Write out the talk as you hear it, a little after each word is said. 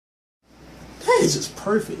is just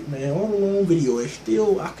perfect, man. On the long video,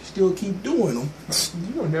 I can still keep doing them.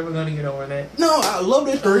 You're never gonna get over that. No, I love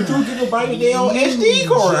that 32 gigabyte damn SD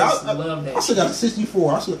card. I love that. I still got a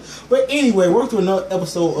 64. But anyway, we're through another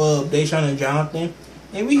episode of Dayshawn and Jonathan,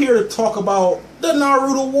 and we're here to talk about the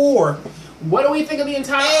Naruto War. What do we think of the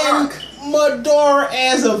entire arc? Madara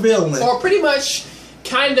as a villain, or pretty much.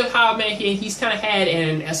 Kind of how, man, he's kind of had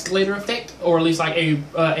an escalator effect, or at least like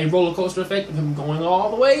a roller coaster effect of him going all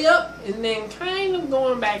the way up and then kind of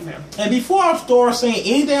going back down. And before I start saying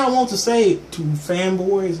anything I want to say to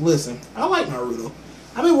fanboys, listen, I like Naruto.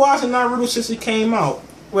 I've been watching Naruto since it came out.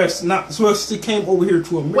 Well, since it came over here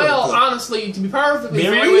to America. Well, honestly, to be perfectly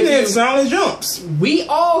fair with you, Silent Jumps. We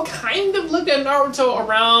all kind of looked at Naruto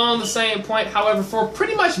around the same point. However, for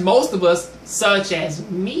pretty much most of us, such as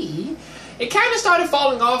me, it kind of started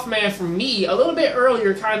falling off, man, for me a little bit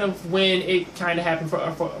earlier, kind of when it kind of happened for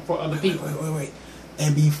other people. Wait.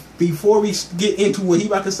 And before we get into what he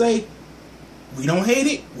about to say, we don't hate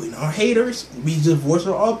it. We're not haters. We just voice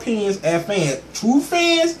our opinions as fans. True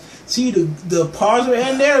fans see the positive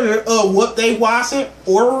and negative of what they watching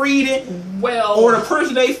or reading, or the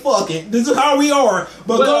person they fucking. This is how we are.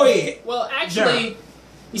 But go ahead. Well, actually,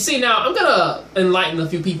 you see, now I'm gonna enlighten a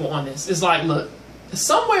few people on this. It's like, look.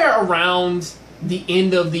 Somewhere around the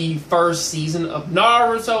end of the first season of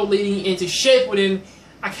Naruto leading into Shippuden,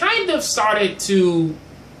 I kind of started to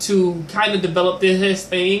kind of develop this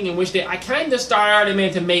thing in which I kind of started,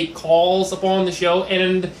 man, to make calls upon the show,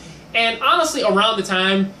 and honestly, around the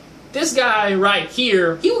time, this guy right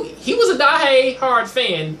here, he was a die-hard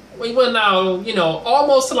fan. We went now, you know,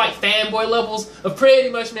 almost to like fanboy levels of pretty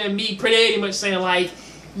much, man, me pretty much saying like,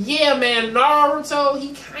 yeah, man, Naruto,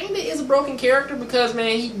 he kind of is a broken character because,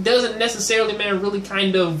 man, he doesn't necessarily, man, really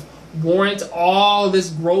kind of warrant all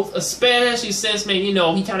this growth, especially since, man, you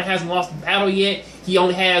know, he kind of hasn't lost the battle yet. He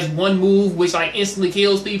only has one move, which, like, instantly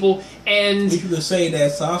kills people, and... You could say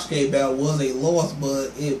that Sasuke battle was a loss,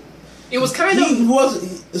 but it was kind of...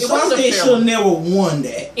 Sasuke should have never won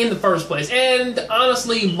that. In the first place. And,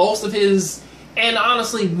 honestly, most of his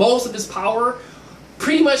power...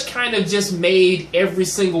 pretty much kind of just made every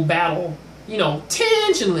single battle, you know,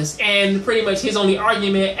 tensionless. And pretty much his only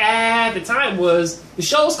argument at the time was, the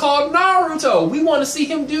show's called Naruto. We want to see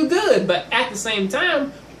him do good. But at the same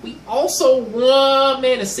time, we also want,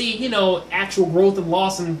 man, to see, you know, actual growth and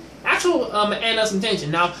loss and actual, and some tension.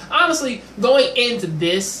 Now, honestly, going into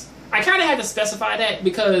this, I kind of had to specify that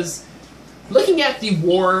because looking at the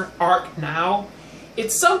war arc now,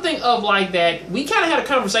 it's something of like that. We kind of had a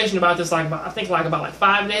conversation about this, like I think like about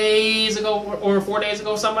 5 days ago or 4 days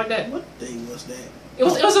ago, something like that. What day was that? It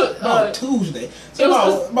was about Tuesday. So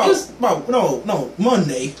no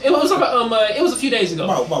Monday. It was about it was a few days ago.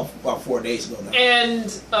 About 4 days ago now.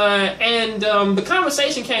 And the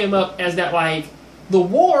conversation came up as that like the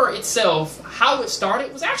war itself, how it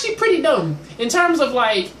started, was actually pretty dumb in terms of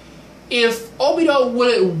like if Obito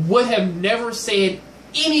would have never said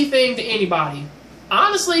anything to anybody.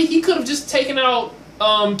 Honestly, he could have just taken out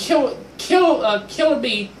Killer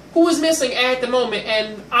Bee, who was missing at the moment,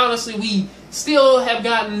 and honestly, we still have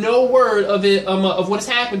gotten no word of it of what has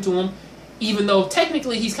happened to him, even though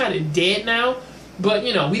technically he's kind of dead now. But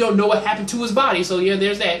you know, we don't know what happened to his body, so yeah,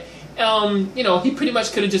 there's that. You know, he pretty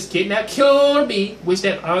much could have just kidnapped Killer Bee, which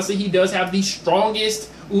that honestly he does have the strongest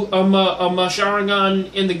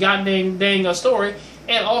Sharingan in the goddamn story.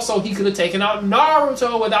 And also, he could have taken out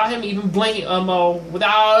Naruto without him even blinking,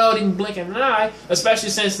 without even blinking an eye. Especially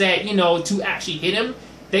since that, you know, to actually hit him,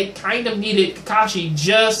 they kind of needed Kakashi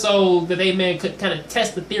just so that they could kind of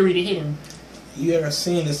test the theory to hit him. You had to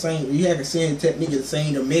send the technique of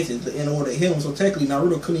saying the message in order to hit him. So technically,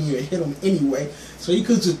 Naruto couldn't even hit him anyway. So he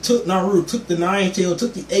could just took the 9 tail,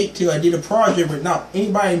 took the 8 tail, and did a project without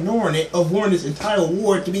anybody knowing it, avoiding this entire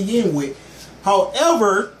war to begin with.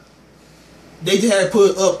 However, they just had to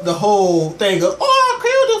put up the whole thing of, I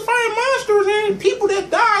killed the fire monsters and people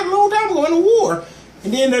that died a long time ago in the war.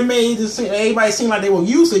 And then they made everybody seem like they were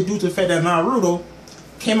used to it due to the fact that Naruto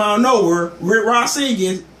came out of nowhere, Red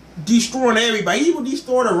Rasengan, destroying everybody. He would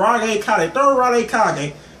destroy the Rasengan, third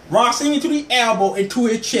Rasengan, Rasengan to the elbow and to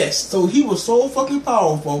his chest. So he was so fucking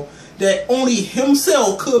powerful that only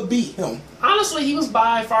himself could beat him. Honestly, he was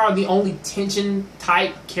by far the only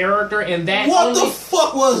tension-type character, and that What the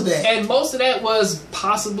fuck was that? And most of that was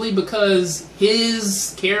possibly because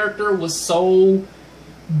his character was so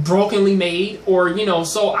brokenly made, or, you know,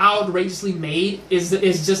 so outrageously made, is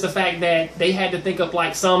just the fact that they had to think up,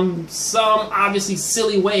 like, some obviously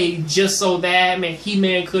silly way just so that,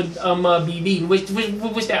 He-Man could, be beaten. Which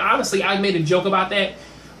that, honestly, I made a joke about that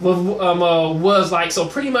was like, so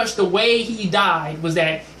pretty much the way he died was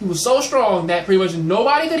that he was so strong that pretty much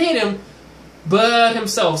nobody could hit him but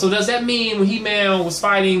himself. So does that mean when He-Man was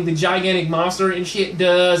fighting the gigantic monster and shit,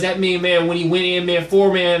 does that mean, man, when he went in, man,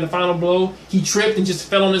 4-man, the final blow, he tripped and just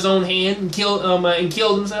fell on his own hand and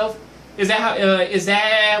killed himself? Is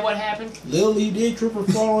that what happened? Literally did trip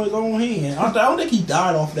and fall on his own hand. I don't think he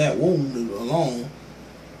died off that wound alone.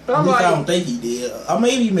 But I don't think he did. I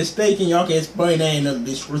may be mistaken. Y'all can explain that in the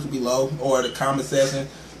description below or the comment section.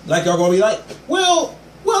 Like y'all gonna be like, well,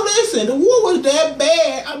 listen, the war was that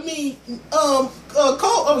bad. I mean,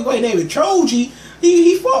 wait, name it Choji.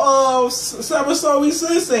 He fought Sabasobi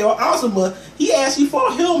Sensei or Asuma. He actually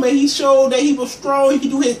fought him and he showed that he was strong. He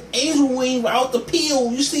could do his angel wing without the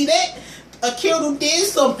peel. You see that? Akira did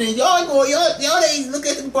something. Y'all ain't look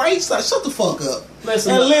at the bright side. Shut the fuck up.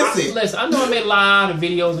 Listen. I know I made a lot of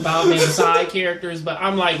videos about the side characters, but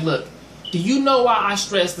I'm like, look, do you know why I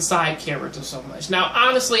stress the side characters so much? Now,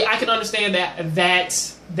 honestly, I can understand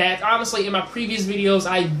that honestly, in my previous videos,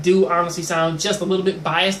 I do honestly sound just a little bit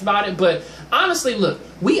biased about it, but honestly, look,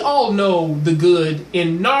 we all know the good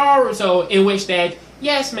in Naruto, in which that,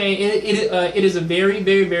 yes, man, it is a very,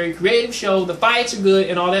 very, very creative show. The fights are good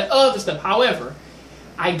and all that other stuff. However,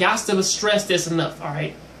 I got to stress this enough, all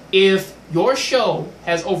right? If your show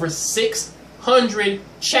has over 600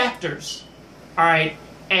 chapters, all right,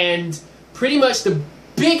 and pretty much the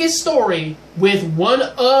biggest story with one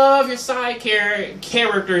of your side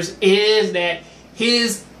characters is that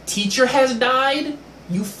his teacher has died,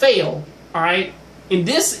 you fail, all right? And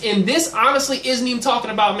this honestly isn't even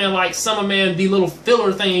talking about, man, like some of, man, the little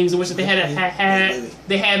filler things in which they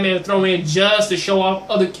had man throw in just to show off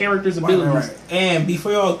other characters' abilities. Right. And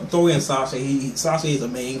before y'all throw in Sasuke, Sasuke is a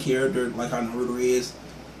main character, like how Naruto is.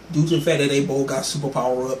 Due to the fact that they both got super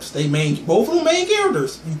power ups, both of them main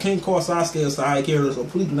characters. You can't call Sasuke a side character, so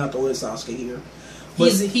please do not throw in Sasuke here.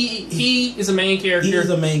 But he is a main character. He is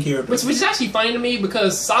a main character. Which is actually funny to me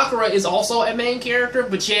because Sakura is also a main character,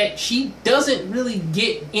 but yet she doesn't really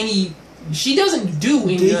get any. She doesn't do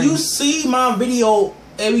anything. Did you see my video?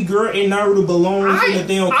 Every girl in Naruto belongs in the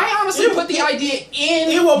damn. I honestly put the idea in.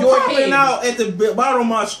 It was your popping head. out at the bottom of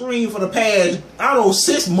my screen for the past, I don't know,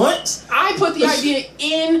 6 months. I put the idea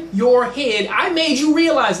in your head. I made you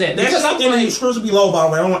realize that. That's because something in the description below, by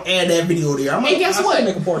the way. I want to add that video there. And guess what?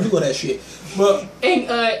 Make a part 2 of that shit. But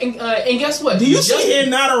and guess what? Do you see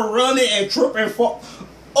Hinata running and trip and fall?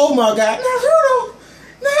 Oh my God, Naruto!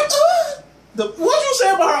 What you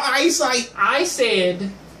say about her eyesight? I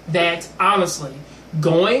said that honestly,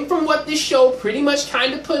 going from what this show pretty much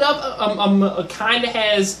kind of put up, kind of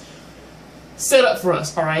has set up for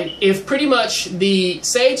us. All right, if pretty much the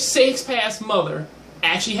Sage 6-Pass mother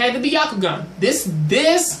actually had the Byakugan, this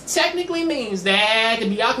technically means that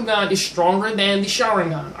the Byakugan is stronger than the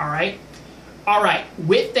Sharingan. All right.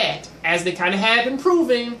 With that, as they kind of have been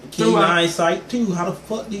proving keen eyesight too. How the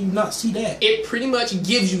fuck do you not see that? It pretty much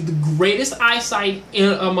gives you the greatest eyesight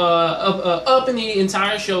up in the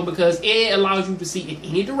entire show because it allows you to see in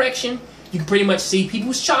any direction. You can pretty much see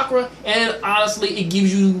people's chakra, and honestly, it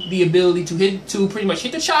gives you the ability to pretty much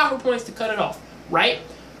hit the chakra points to cut it off. Right?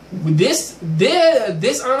 This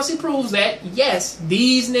honestly proves that yes,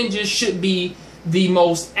 these ninjas should be the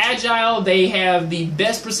most agile, they have the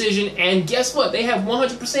best precision, and guess what? They have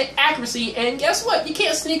 100% accuracy, and guess what? You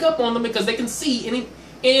can't sneak up on them because they can see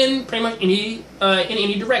in pretty much in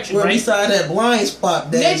any direction, well, right? Besides that blind spot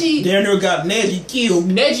that Daniel got Neji killed.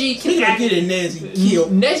 Neji can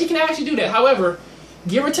actually do that. However,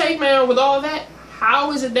 give or take, man, with all of that,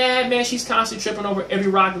 how is it that, man, she's constantly tripping over every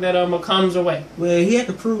rock that comes her way? Well, he had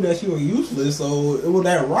to prove that she was useless, so it was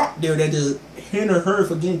that rock there that just hindered her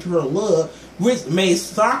from getting to her love, which made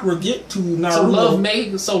Sakura get to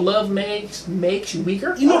Naruto. So love makes you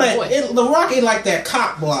weaker? You know the rock ain't like that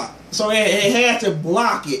cop block, so it had to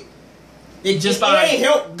block it. It ain't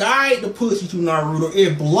help guide the pussy to Naruto.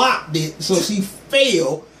 It blocked it, so she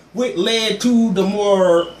failed, which led to the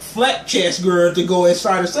more flat chest girl to go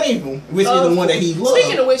inside to save him, which is the one that he loved.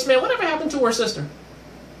 Speaking of which, man, whatever happened to her sister?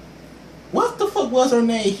 What the fuck was her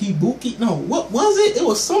name? Hibuki? No, what was it? It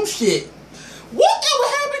was some shit. Whatever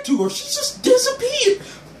happened to her? She just disappeared.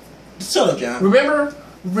 Shut up, John. Remember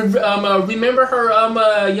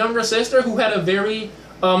her younger sister who had a very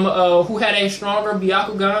who had a stronger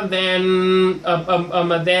Byakugan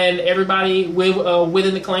than everybody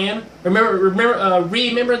within the clan.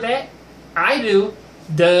 Remember that? I do.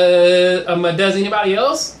 Does anybody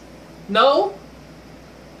else? No.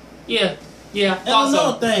 Yeah.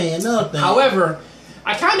 Another thing. However,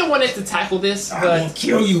 I kind of wanted to tackle this, but I'm gonna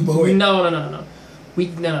kill you, boy. No.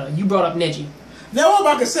 You brought up Neji. That's what I'm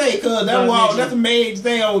about to say, cause that's the main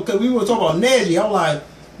thing. Because we were talking about Neji, I'm like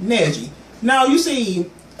Neji. Now you see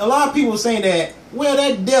a lot of people saying that. Well,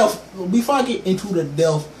 that death. Before I get into the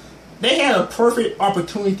death, they had a perfect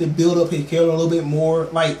opportunity to build up his character a little bit more.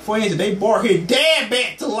 Like for instance, they brought his dad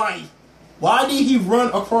back to life. Why did he run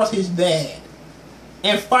across his dad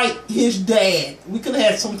and fight his dad? We could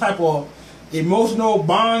have had some type of emotional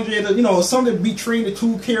bond, something between the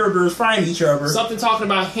two characters fighting each other. Something talking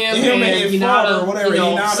about him and Hinata, or whatever,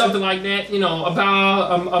 something like that.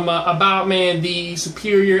 About man, the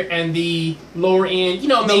superior and the lower end.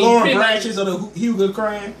 The lower branches of the Hyuga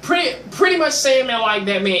clan. Pretty much saying that like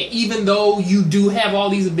that, man. Even though you do have all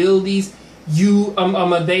these abilities,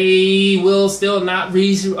 they will still not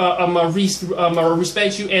respect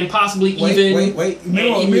you and possibly wait. You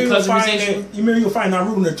remember you'll find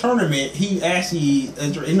Naruto in the tournament. He actually,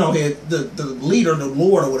 the leader, the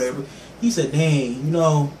lord or whatever. He said, "Dang,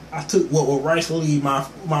 I took what would rightfully my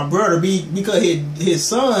brother be because his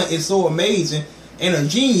son is so amazing and a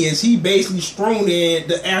genius. He basically strewn in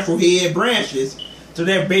the actual head branches." So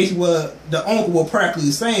that basically what the uncle was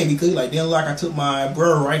practically saying, because I took my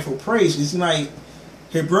brother rightful praise. It's like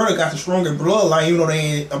his brother got the stronger bloodline, even though they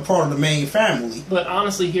ain't a part of the main family. But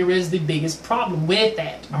honestly, here is the biggest problem with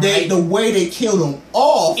that. The way they killed him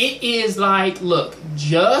off. It is like, look,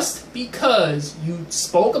 just because you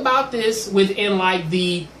spoke about this within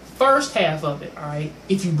the first half of it, alright?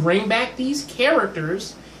 If you bring back these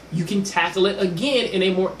characters, you can tackle it again in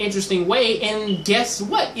a more interesting way, and guess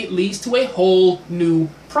what? It leads to a whole new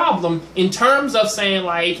problem in terms of saying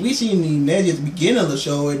we seen the Neji at the beginning of the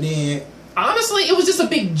show, and then honestly, it was just a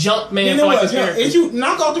big jump, man. If you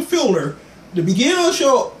knock out the filler, the beginning of the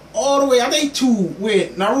show all the way, I think to where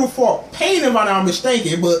Naruto fought Pain, if I'm not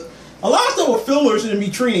mistaken, but a lot of stuff were fillers in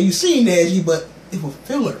between, and you see Neji, but it was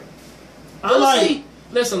filler. Honestly,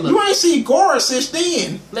 listen, look. You ain't see Gora since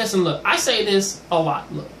then. Listen, look. I say this a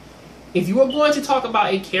lot. Look. If you are going to talk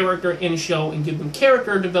about a character in a show and give them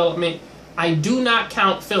character development, I do not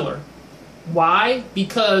count filler. Why?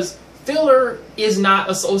 Because filler is not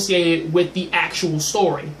associated with the actual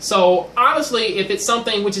story. So, honestly, if it's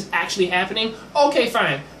something which is actually happening, okay,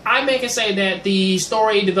 fine. I can say that the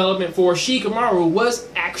story development for Shikamaru was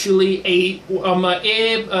actually Ip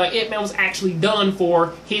Man was actually done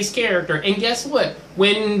for his character. And guess what?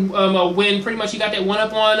 When pretty much you got that one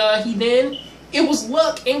up on Hiden, it was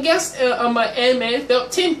luck, and and man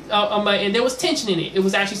felt and there was tension in it. It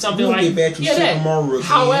was actually something that.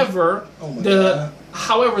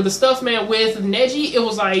 However, the stuff, man, with Neji, it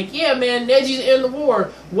was like, yeah, man, Neji's in the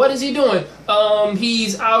war. What is he doing?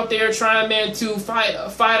 He's out there trying, man, to fight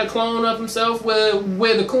a clone of himself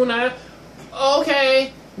with a kunai.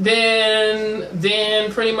 Okay.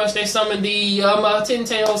 Then pretty much they summon the Ten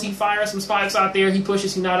Tails. He fires some spikes out there. He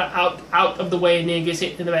pushes Hinata out of the way, and then gets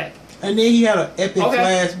hit in the back. And then he had an epic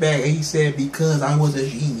flashback, and he said, "Because I was a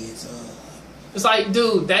genius." It's like,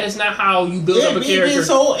 dude, that is not how you build up a character. It'd be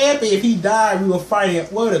so epic if he died. We were fighting. I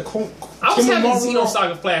was having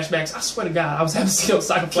Xenosaga flashbacks. I swear to God, I was having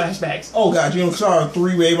Xenosaga flashbacks. Oh God, Xenosaga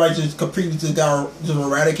 3, where everybody just completely just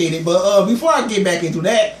eradicated. But before I get back into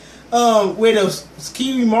that, where the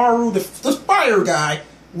Kirimaru, the spider guy.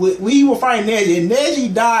 We were fighting Neji, and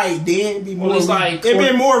Neji died. Then it'd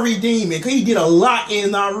been more redeeming because he did a lot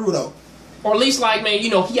in Naruto. Or at least, man,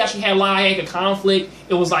 he actually had a conflict.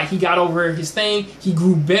 It was like he got over his thing. He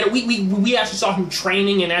grew better. We actually saw him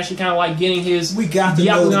training and actually kind of getting his. We got to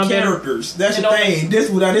know the characters. That's the thing. This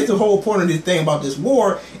is the whole point of this thing about this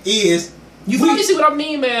war is. You finally see what I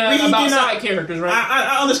mean, man, about side characters, right?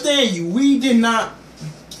 I understand you. We did not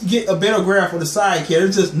get a better graph of the side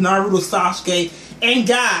characters. Just Naruto, Sasuke. And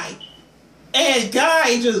Guy. And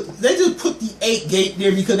Guy they just put the 8 gate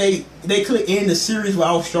there because they could end the series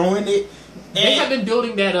without showing it. And they have been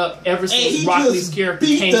building that up ever since Rock Lee's character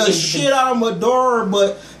came in. Beat the shit out of Madara,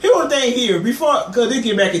 but here's the thing here. Because they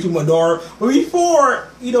get back into Madara, but before,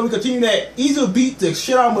 we continue that, Izuku beat the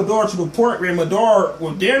shit out of Madara to the point where Madara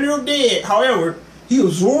was damn near dead. However, he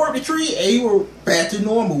absorbed the tree and he was back to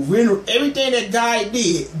normal. Everything that Guy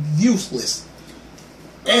did, useless.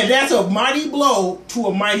 And that's a mighty blow to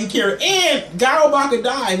a mighty character. And Gaobaka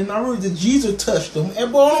died, and Naruto Jesus touched him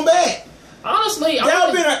and brought him back. Honestly, that would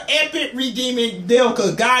have been an epic redeeming deal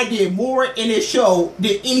because Guy did more in this show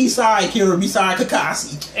than any side character besides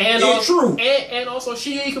Kakashi. And it's true. And also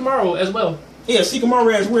Shikamaru as well. Yeah,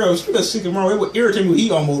 Shikamaru as well. Speaking of Shikamaru, it would irritate me when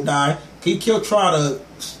he almost died. He try to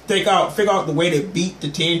figure out the way to beat the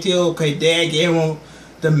Ten Tail because Dad gave him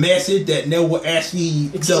the message that never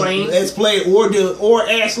actually explained or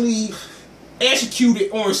actually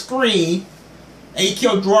executed on screen, and he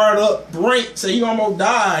kept drawing up Brink, so he almost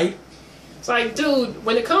died. It's like, dude,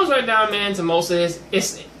 when it comes right down, man, to most of this,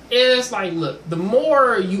 it's like, look, the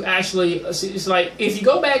more you actually, it's like, if you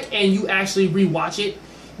go back and you actually rewatch it,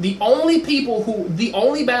 the only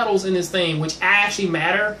battles in this thing which actually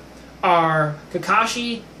matter are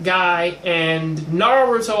Kakashi, Guy, and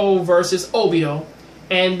Naruto versus Obito.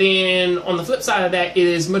 And then on the flip side of that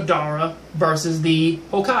is Madara versus the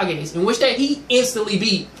Hokages, in which that he instantly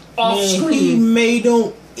beat off screen. He made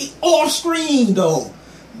them off screen though.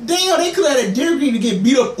 Damn, they could have had a degree to get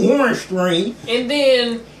beat up on screen. And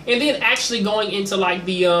then actually going into like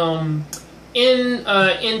the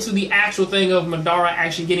into the actual thing of Madara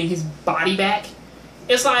actually getting his body back.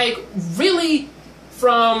 It's like, really,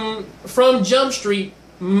 from Jump Street,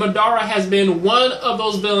 Madara has been one of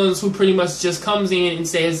those villains who pretty much just comes in and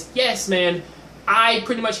says, yes, man, I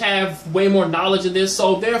pretty much have way more knowledge of this,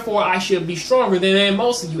 so therefore I should be stronger than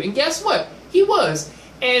most of you. And guess what? He was.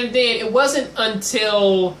 And then it wasn't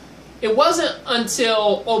until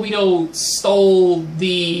Obito stole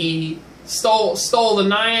the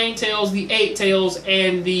 9 tails, the 8 tails,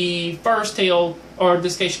 and the first tail, or in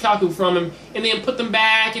this case Shikaku, from him, and then put them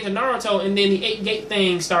back into Naruto, and then the 8-gate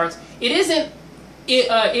thing starts. It isn't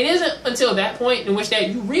until that point in which that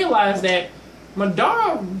you realize that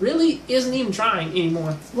Madara really isn't even trying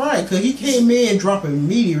anymore. Right, because he came in dropping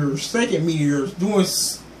meteors, second meteors, doing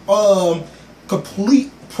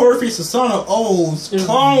complete perfect Susanoo O's,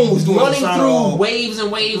 clones doing running Susanoo through waves and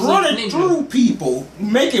waves, running through people,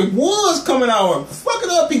 making wars coming out, fucking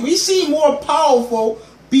up people. He seemed more powerful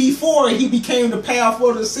before he became the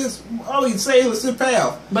powerful the Sith. Oh, he saved the Sith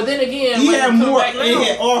path. But then again, he had more. And he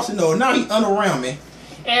had Arsenal. Now he underaround me.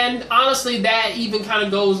 And honestly, that even kind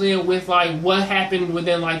of goes in with like what happened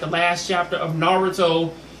within like the last chapter of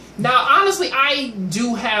Naruto. Now, honestly, I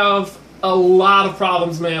do have a lot of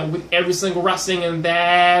problems, man, with every single Rasengan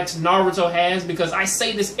that Naruto has, because I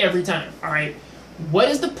say this every time. All right, what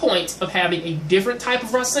is the point of having a different type of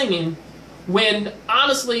Rasengan when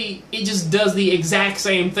honestly it just does the exact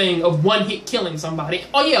same thing of one hit killing somebody?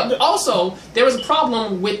 Oh yeah, also there was a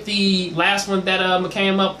problem with the last one that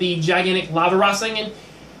came up, the gigantic lava Rasengan.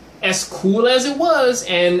 As cool as it was,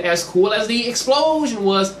 and as cool as the explosion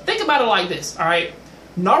was, think about it like this, alright?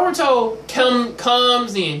 Naruto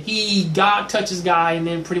comes in, he touches Guy, and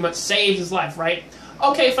then pretty much saves his life, right?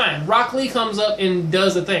 Okay, fine. Rock Lee comes up and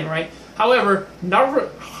does the thing, right? However,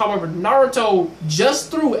 Naruto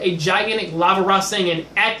just threw a gigantic lava Rasengan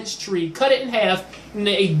at this tree, cut it in half, and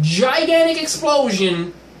a gigantic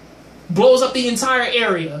explosion blows up the entire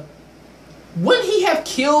area. Wouldn't he have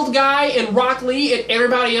killed Guy and Rock Lee and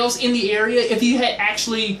everybody else in the area if he had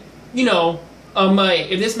actually, you know,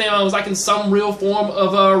 if this man was like in some real form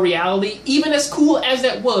of reality? Even as cool as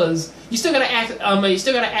that was, you still gotta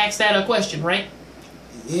ask that question, right?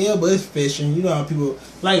 Yeah, but it's fishing. You know how people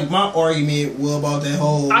like my argument was about that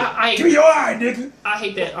whole. Give me your eye, nigga. I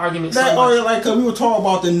hate that argument. That so argument, like, cause we were talking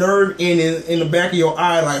about the nerve in the back of your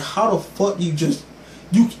eye. Like, how the fuck it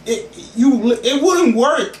wouldn't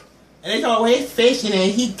work. And they thought, well, he's fishing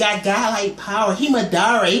and he got godlike power. He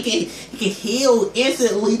Madara. He can heal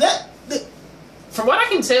instantly. From what I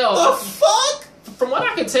can tell, the fuck. From what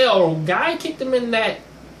I can tell, Guy kicked him in that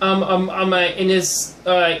in his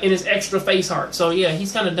extra face heart. So yeah,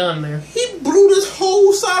 he's kind of done there. He blew this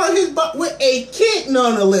whole side of his butt with a kick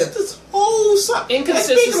nonetheless. This whole side.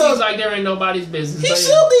 Inconsistencies like there ain't nobody's business. He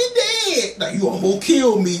should be dead. Like, you gonna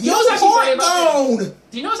kill me? You know what's actually funny about that?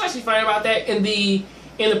 Do you know what's actually funny about that?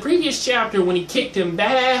 In the previous chapter, when he kicked him,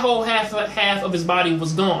 that whole half of his body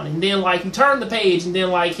was gone, and then like he turned the page, and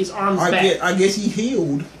then like his arm's back. I guess he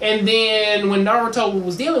healed. And then when Naruto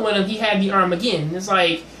was dealing with him, he had the arm again. It's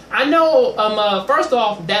like, I know. First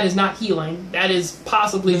off, that is not healing. That is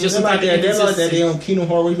possibly just some type of inconsistency. They're like that. They on Kingdom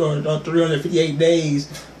Hearts or 358 days.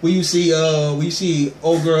 Where you see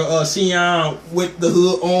old girl Sion with the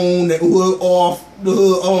hood on, the hood off, the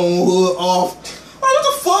hood on, hood off. What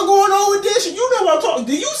the fuck going on with this? You know what I'm talking.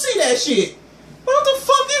 Do you see that shit? What the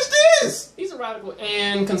fuck is this? He's a radical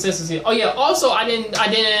inconsistency. Oh yeah. Also, I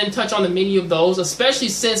didn't touch on the many of those, especially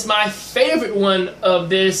since my favorite one of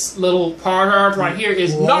this little part right here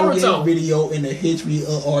is Naruto. Video in the history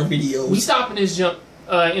of our videos. We stopping this jump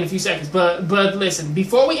in a few seconds, but listen.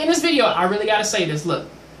 Before we end this video, I really gotta say this. Look.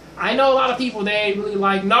 I know a lot of people, they really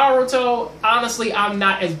like Naruto. Honestly, I'm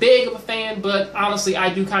not as big of a fan, but honestly,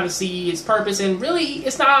 I do kind of see its purpose, and really,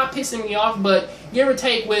 it's not pissing me off, but give or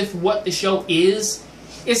take with what the show is,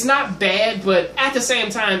 it's not bad, but at the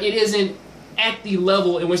same time, it isn't at the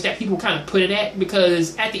level in which that people kind of put it at,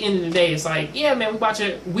 because at the end of the day, it's like, yeah, man, we watch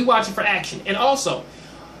it for action. And also,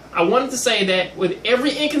 I wanted to say that with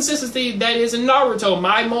every inconsistency that is in Naruto,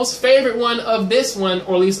 my most favorite one of this one,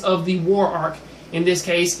 or at least of the war arc in this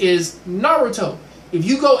case, is Naruto. If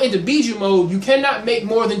you go into Biju mode, you cannot make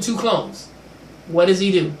more than 2 clones. What does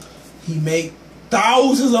he do? He make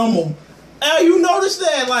thousands of them. You notice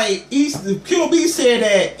that, like, Kill B said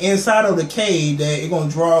that inside of the cave that it's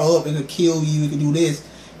gonna draw up, it could kill you, it could do this.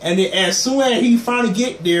 And then as soon as he finally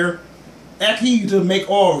get there, after he to make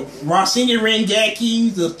all Rasengan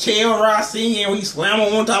Rengaki, the tail Rasengan, where he slam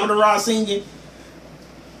on top of the Rasengan,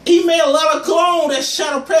 he made a lot of clones that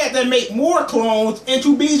Shadow Pact that make more clones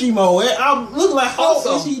into BG mode. I'm looking like, how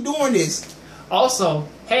is he doing this? Also,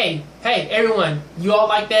 hey, everyone, you all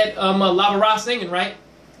like that Lava Rasengan, right?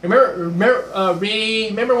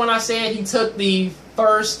 Remember when I said he took the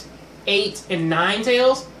first 8 and 9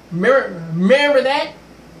 tails? Remember that?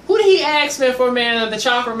 Who did he ask, man, for, man, the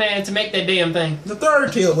Chakra Man to make that damn thing? The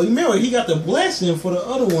third tail, but remember, he got the blessing for the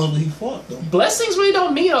other ones that he fought them. Blessings really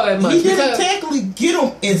don't mean all that much. He didn't technically get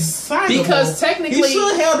them inside because technically... He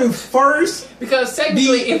should have the first, because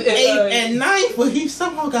technically, the 8th and 9th, but he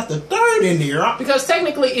somehow got the 3rd in there. Because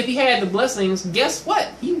technically, if he had the blessings, guess what?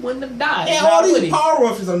 He wouldn't have died. And all these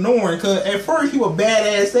power-ups is annoying, because at first he was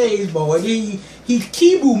badass Sage mode, and then he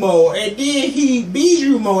Kibu mode, and then he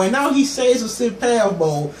Biju mode, and now he Sage with Sith Path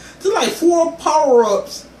mode. There's like 4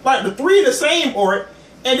 power-ups, like the 3 the same art,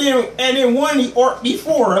 and then 1 the art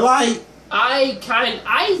before. Like, I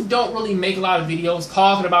don't really make a lot of videos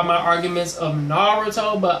talking about my arguments of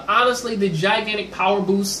Naruto, but honestly, the gigantic power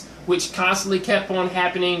boosts which constantly kept on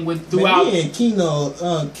happening with throughout. Man, King of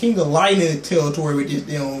Lightning territory with this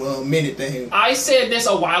damn minute thing. I said this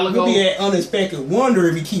a while ago. You'll be at unexpected wonder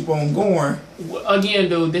if you keep on going. Again,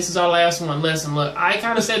 dude, this is our last one. Listen, look, I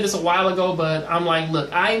kind of said this a while ago, but I'm like,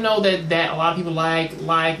 look, I know that a lot of people like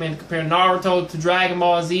man, compare Naruto to Dragon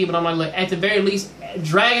Ball Z, but I'm like, look, at the very least,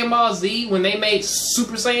 Dragon Ball Z, when they made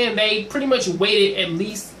Super Saiyan, they pretty much waited at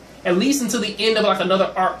least until the end of like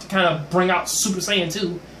another arc to kind of bring out Super Saiyan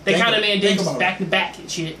 2. They kind of did just back to back and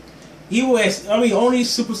shit. Only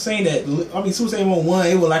Super Saiyan Super Saiyan 1,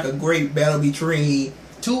 it was like a great battle between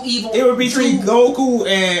 2 evil. It was between Goku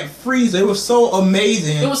and Frieza. It was so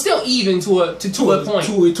amazing. It was still even to a point.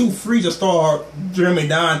 To Frieza start drumming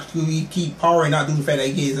down to he keep powering out due to the fact that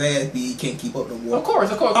he gets his ass beat, he can't keep up the war. Of course.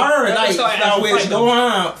 I heard that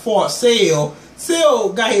Gohan fought Cell. Cell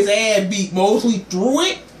got his ass beat mostly through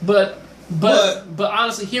it. But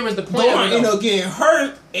honestly, here is the point. Gohan ended up getting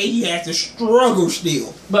hurt, and he has to struggle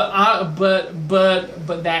still. But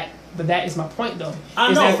that is my point, though.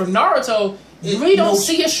 I know. That for Naruto, you really don't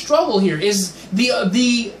see a struggle here. Is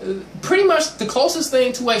the pretty much the closest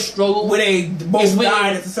thing to a struggle when they both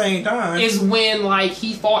died at the same time is when like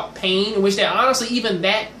he fought Pain, which that honestly even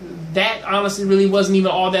that honestly really wasn't even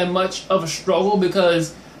all that much of a struggle,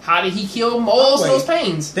 because how did he kill most of those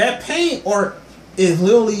Pains? That Pain arc is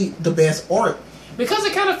literally the best art. Because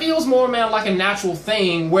it kind of feels more, man, like a natural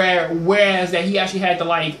thing, whereas that he actually had to,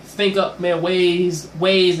 like, think up, man, ways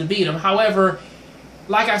to beat him. However,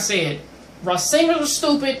 like I said, Rasengan was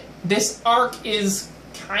stupid. This arc is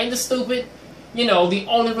kind of stupid. You know, the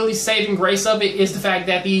only really saving grace of it is the fact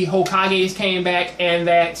that the Hokages came back and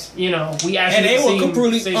that, you know, we actually... And they were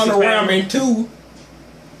completely underwhelming, too.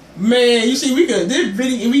 Man, you see, this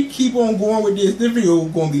video, if we keep on going with this video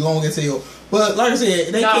is going to be long as hell. But like I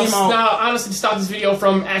said, came out. Now, honestly, to stop this video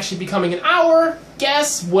from actually becoming an hour,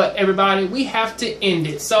 guess what, everybody? We have to end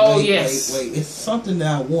it. So, yes. Wait. It's something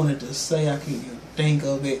that I wanted to say. I can't even think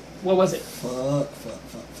of it. What was it? Fuck.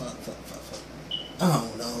 I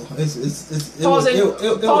don't know.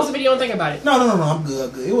 Pause the video and think about it. No. I'm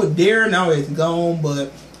good. It was there. Now it's gone.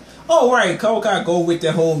 But right, Kokai go with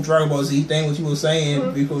that whole Dragon Ball Z thing, what you were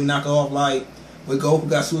saying before we knock off. Like with Goku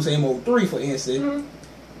got Super Saiyan Mode 3, for instance.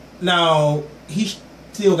 Now, he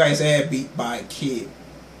still got his ass beat by a kid.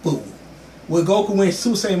 Boo. When Goku went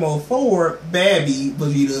Super Saiyan Mode 4, Babby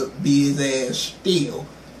Vegeta beat his ass still.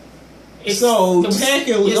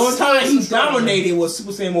 Technically, the only time he dominated was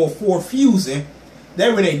Super Saiyan Mode 4 fusing.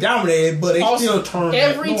 That when they dominated, but they still turned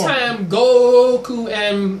every time Goku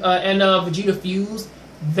and Vegeta fused,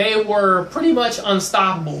 they were pretty much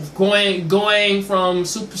unstoppable. Going from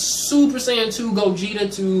Super Saiyan 2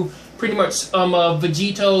 Gogeta to pretty much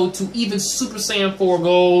Vegito to even Super Saiyan 4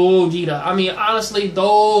 Gogeta. I mean, honestly,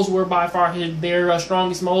 those were by far their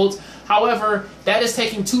strongest modes. However, that is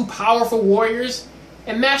taking 2 powerful warriors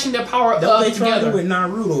and matching their power up together. That's what they try to do with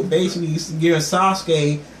Naruto. Basically, giving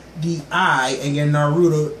Sasuke the eye and giving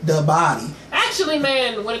Naruto the body. Actually,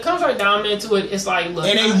 man, when it comes right down into it, it's like, look.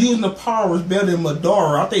 And they using the powers better than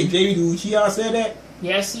Madara. I think JV Uchiha said that.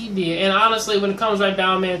 Yes, he did. And honestly, when it comes right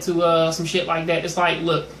down, man, to some shit like that, it's like,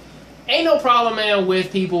 look, ain't no problem, man,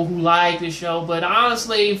 with people who like the show, but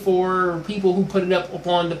honestly, for people who put it up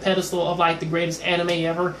upon the pedestal of like the greatest anime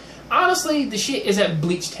ever, honestly, the shit is at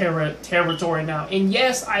Bleach territory now. And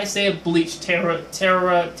yes, I said Bleach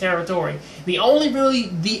territory. The only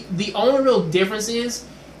only real difference is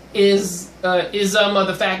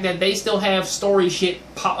the fact that they still have story shit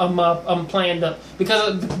planned up,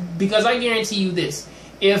 because I guarantee you this: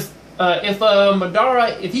 if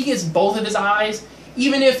Madara, if he gets both of his eyes,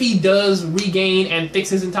 even if he does regain and fix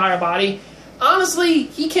his entire body, honestly,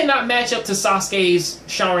 he cannot match up to Sasuke's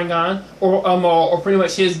Sharingan or pretty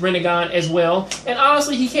much his Rinnegan as well. And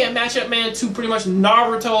honestly, he can't match up, man, to pretty much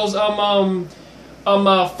Naruto's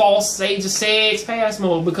false Sage of Sage pass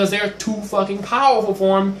mode, because they're too fucking powerful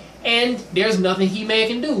for him, and there's nothing he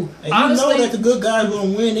can do. And honestly, you know that the good guy's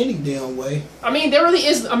gonna win any damn way. I mean, there really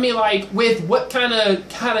is. I mean, like with what kind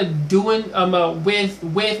of doing with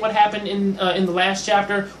what happened in the last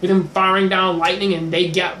chapter, with them firing down lightning, and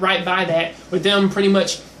they got right by that, with them pretty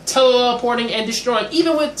much teleporting and destroying,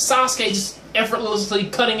 even with Sasuke just effortlessly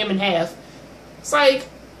cutting him in half. It's like,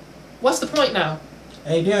 what's the point now?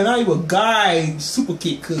 Hey, damn, not even a guy super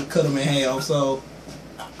kick could cut him in half, so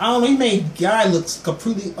I don't know, he made Guy look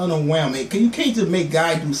completely underwhelming. Cause you can't just make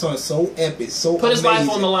Guy do something so epic, so put his life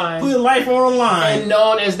on the line. Put his life on the line. And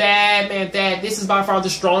known as that, man, this is by far the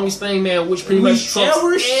strongest thing, man, which pretty much trumps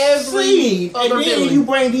every other and then villain. You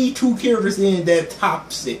bring these two characters in that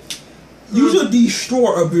tops it. You should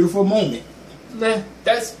destroy a beautiful moment. Nah,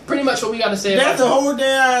 that's pretty much what we gotta say. That's the whole thing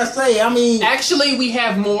I say. I mean, actually, we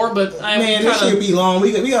have more, but this should be long.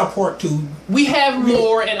 We got part 2. We have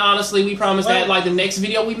more, and honestly, we promise that like the next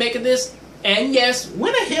video we make of this. And yes,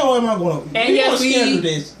 when the hell am I going to? And yes, schedule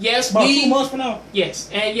this. Yes, about 2 months from now. Yes,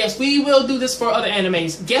 and yes, we will do this for other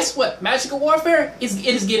animes. Guess what? Magical Warfare is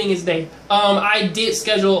getting its day. I did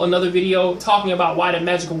schedule another video talking about why the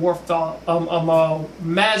Magical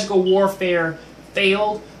Warfare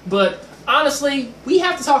failed, but honestly, we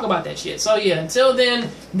have to talk about that shit. So yeah, until then,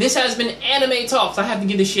 this has been Anime Talks. I have to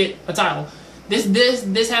give this shit a title. This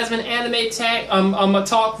has been Anime a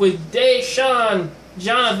talk with DayShawn,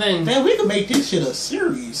 Jonathan. Man, we could make this shit a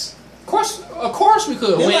series. Of course we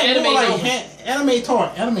could. When like anime's over. Anime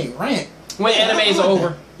Talk, Anime Rant. When anime's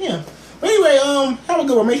over. Yeah. But anyway, have a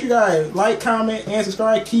good one. Make sure you guys like, comment, and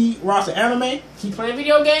subscribe. Keep watching anime. Keep playing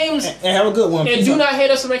video games. And have a good one. And do not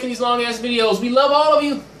hate us for making these long ass videos. We love all of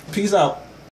you. Peace out.